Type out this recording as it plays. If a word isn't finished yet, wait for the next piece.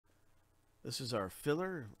This is our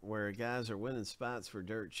filler where guys are winning spots for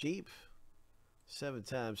dirt cheap. 7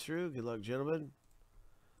 times through. Good luck, gentlemen.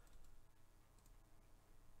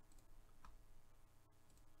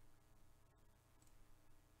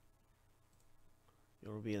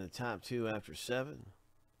 You'll be in the top 2 after 7.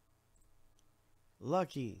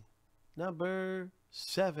 Lucky number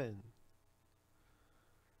 7.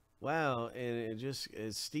 Wow, and it just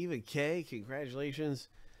is Stephen K. Congratulations.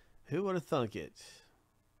 Who would have thunk it?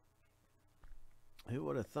 Who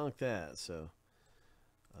would have thunk that? So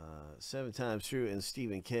 7 times through, and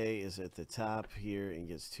Stephen K. is at the top here and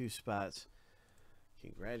gets 2 spots.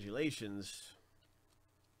 Congratulations.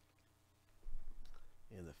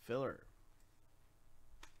 And the filler.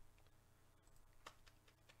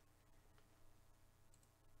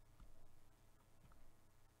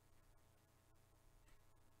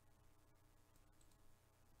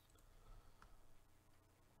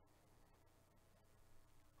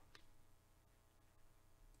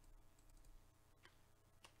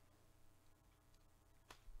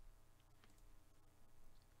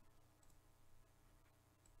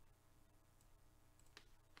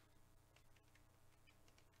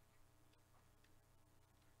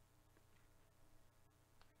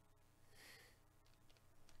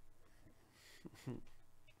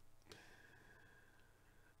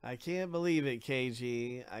 I can't believe it,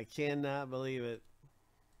 KG. I cannot believe it.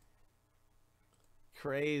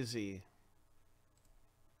 Crazy.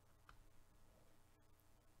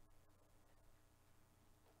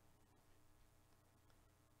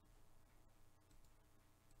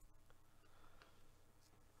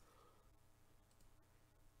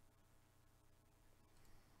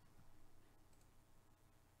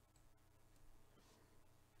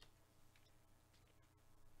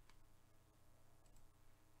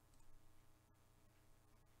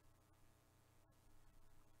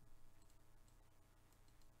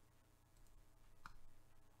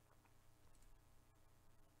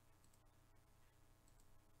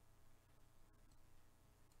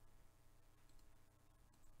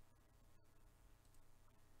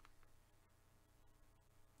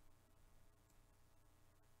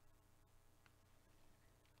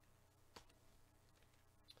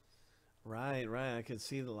 Right, right. I could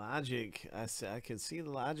see the logic. I could see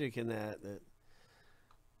the logic in that.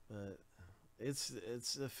 But it's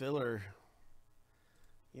the filler.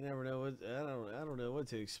 You never know what I don't know what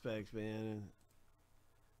to expect, man.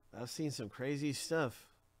 I've seen some crazy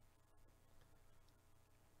stuff.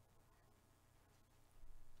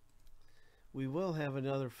 We will have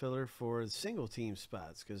another filler for single team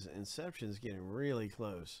spots because Inception is getting really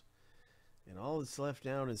close. And all that's left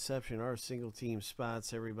now in Inception are single team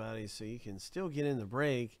spots, everybody. So you can still get in the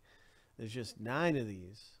break. There's just 9 of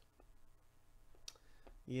these.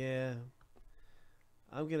 Yeah.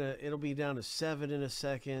 It'll be down to 7 in a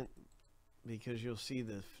second because you'll see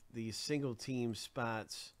the single team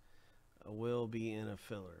spots will be in a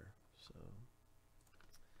filler. So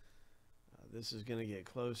this is going to get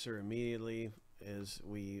closer immediately as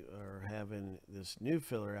we are having this new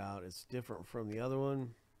filler out. It's different from the other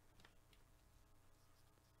one.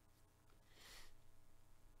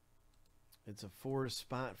 It's a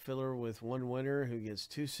 4-spot filler with 1 winner who gets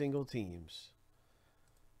 2 single teams.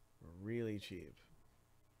 Really cheap.